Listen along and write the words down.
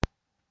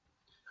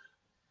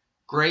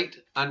Great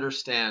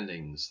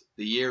understandings.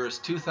 The year is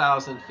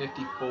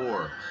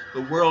 2054.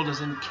 The world is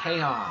in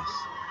chaos.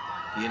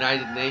 The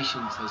United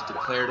Nations has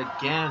declared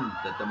again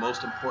that the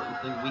most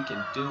important thing we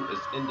can do as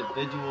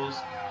individuals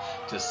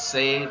to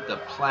save the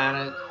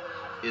planet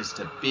is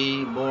to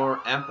be more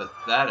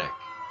empathetic.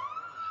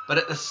 But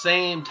at the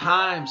same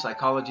time,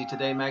 Psychology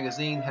Today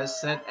magazine has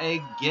said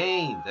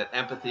again that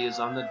empathy is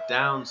on the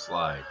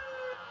downslide.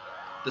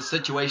 The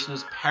situation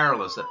is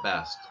perilous at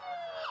best.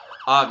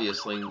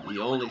 Obviously, the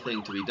only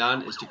thing to be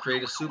done is to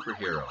create a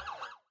superhero.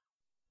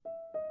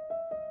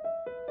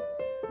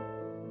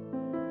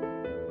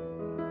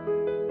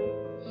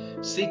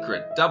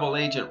 Secret Double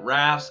Agent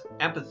Raph's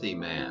Empathy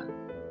Man.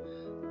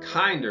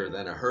 Kinder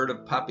than a herd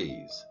of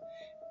puppies.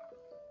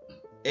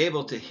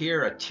 Able to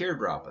hear a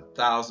teardrop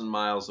 1,000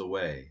 miles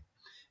away.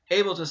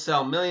 Able to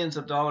sell millions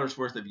of dollars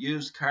worth of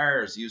used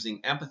cars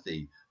using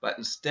empathy, but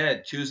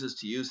instead chooses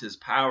to use his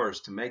powers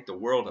to make the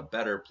world a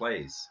better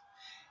place.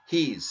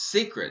 He's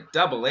Secret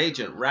Double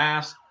Agent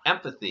Raph's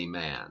Empathy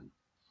Man.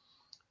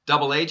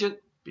 Double agent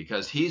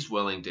because he's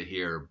willing to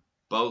hear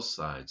both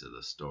sides of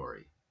the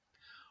story.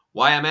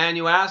 Why a man,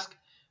 you ask?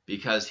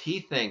 Because he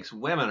thinks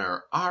women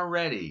are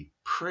already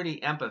pretty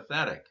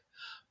empathetic.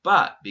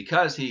 But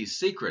because he's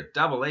Secret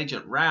Double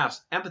Agent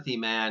Raph's Empathy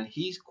Man,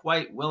 he's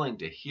quite willing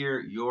to hear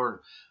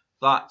your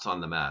thoughts on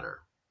the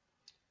matter.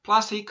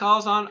 Plus, he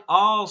calls on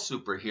all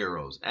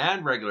superheroes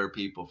and regular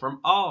people from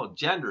all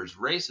genders,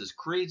 races,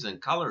 creeds,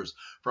 and colors,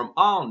 from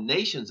all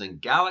nations and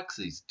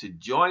galaxies to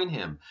join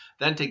him.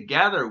 Then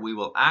together we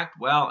will act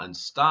well and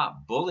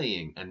stop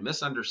bullying and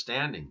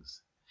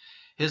misunderstandings.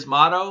 His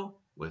motto,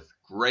 with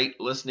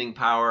great listening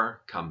power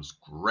comes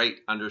great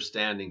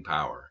understanding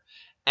power.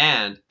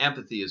 And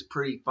empathy is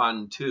pretty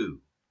fun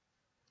too.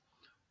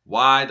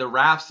 Why the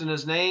Raphs in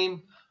his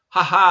name?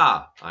 Ha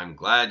ha! I'm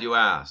glad you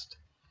asked.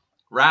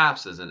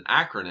 Raphs is an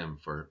acronym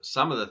for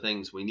some of the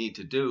things we need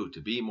to do to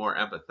be more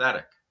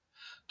empathetic.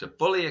 To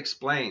fully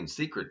explain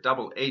Secret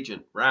Double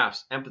Agent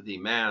Raph's Empathy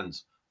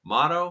Man's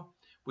motto,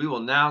 we will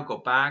now go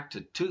back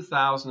to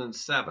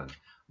 2007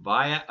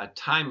 via a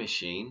time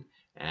machine,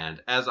 and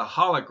as a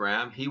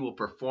hologram, he will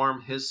perform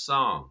his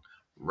song,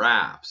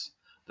 Raphs.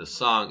 The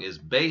song is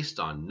based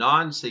on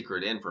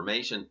non-secret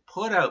information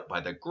put out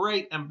by the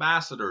great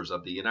ambassadors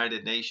of the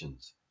United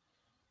Nations.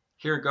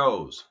 Here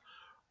goes.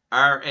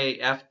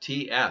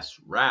 R-A-F-T-S,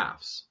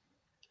 Raphs.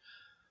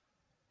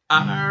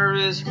 R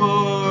is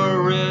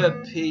for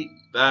repeat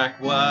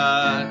back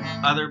what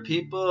other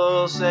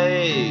people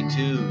say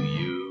to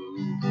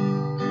you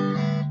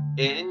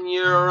in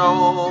your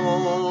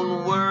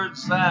own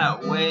words.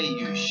 That way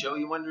you show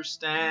you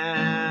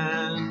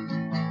understand.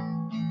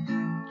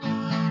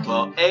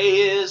 Well,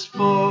 A is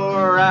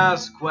for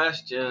ask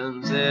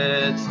questions.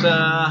 It's the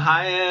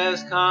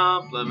highest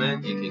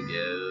compliment you can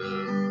give.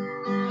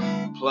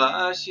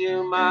 Plus,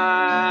 you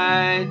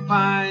might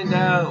find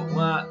out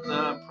what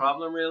the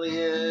problem really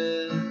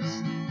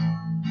is.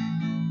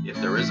 If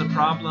there is a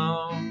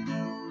problem,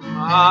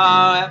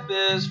 F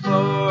is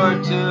for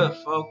to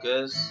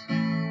focus,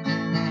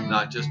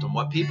 not just on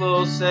what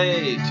people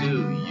say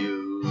to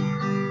you,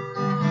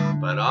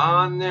 but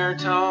on their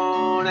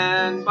tone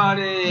and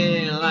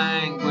body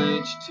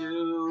language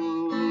too.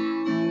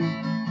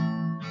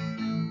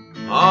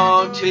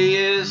 T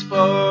is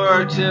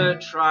for to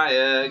try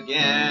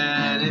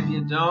again if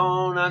you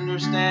don't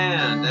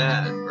understand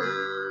at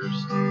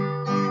first.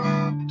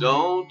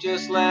 Don't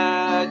just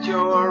let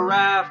your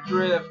raft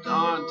drift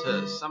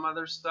onto some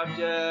other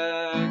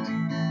subject.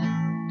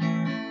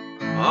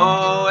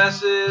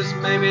 S is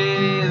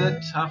maybe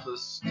the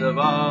toughest of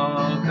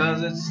all,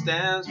 'cause it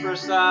stands for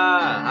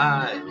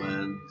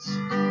silence.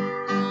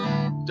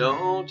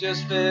 Don't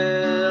just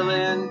fill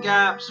in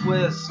gaps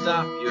with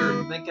stuff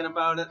you're thinking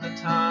about at the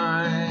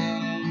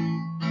time.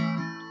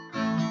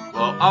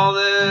 Well, all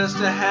this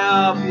to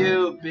help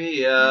you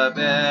be a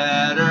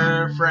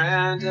better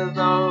friend to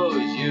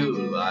those you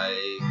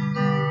like,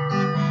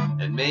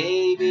 and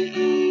maybe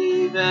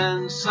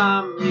even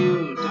some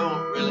you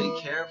don't really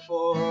care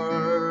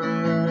for.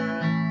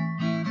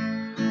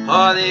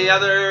 The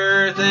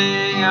other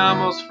thing I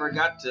almost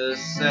forgot to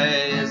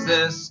say is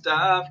this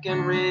stuff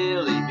can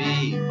really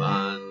be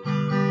fun.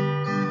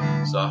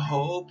 So I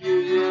hope you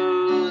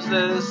use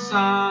this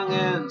song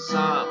in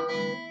some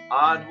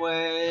odd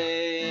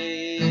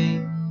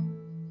way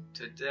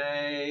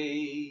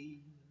today.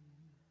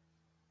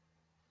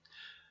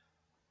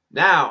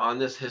 Now, on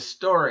this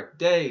historic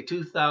day,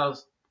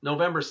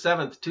 November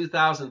 7th,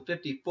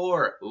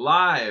 2054,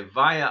 live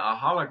via a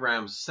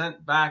hologram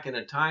sent back in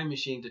a time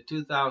machine to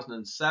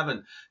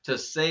 2007 to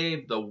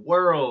save the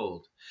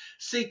world,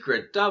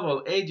 Secret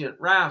Double Agent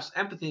Raph's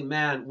Empathy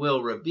Man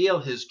will reveal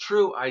his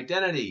true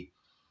identity.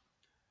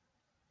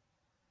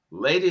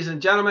 Ladies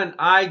and gentlemen,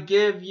 I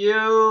give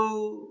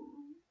you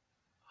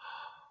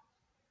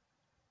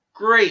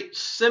great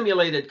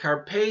simulated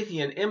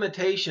Carpathian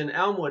imitation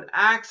Elmwood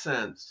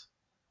accents.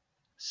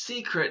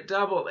 Secret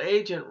Double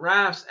Agent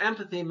Raph's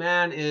Empathy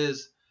Man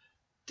is,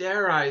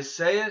 dare I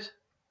say it,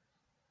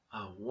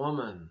 a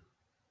woman.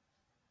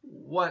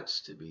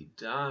 What's to be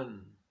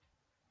done?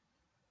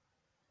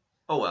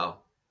 Oh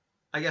well,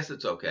 I guess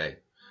it's okay.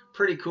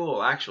 Pretty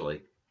cool,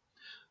 actually.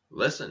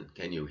 Listen,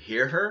 can you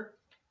hear her?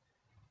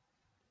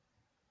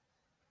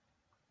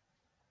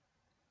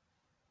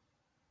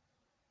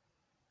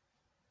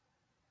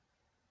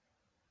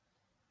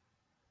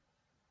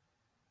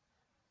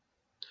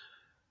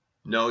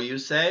 No, you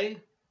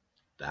say?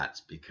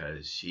 That's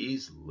because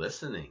she's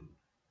listening.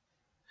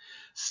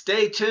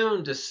 Stay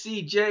tuned to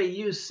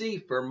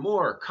CJUC for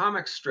more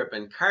comic strip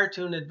and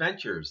cartoon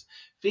adventures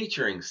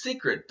featuring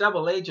Secret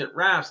Double Agent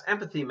Raph's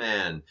Empathy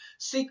Man,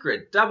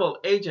 Secret Double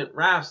Agent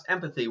Raph's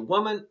Empathy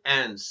Woman,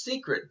 and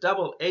Secret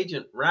Double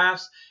Agent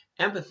Raph's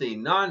Empathy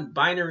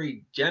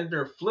Non-Binary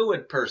Gender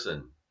Fluid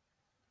Person.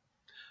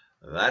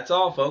 That's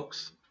all,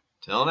 folks.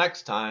 Till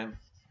next time.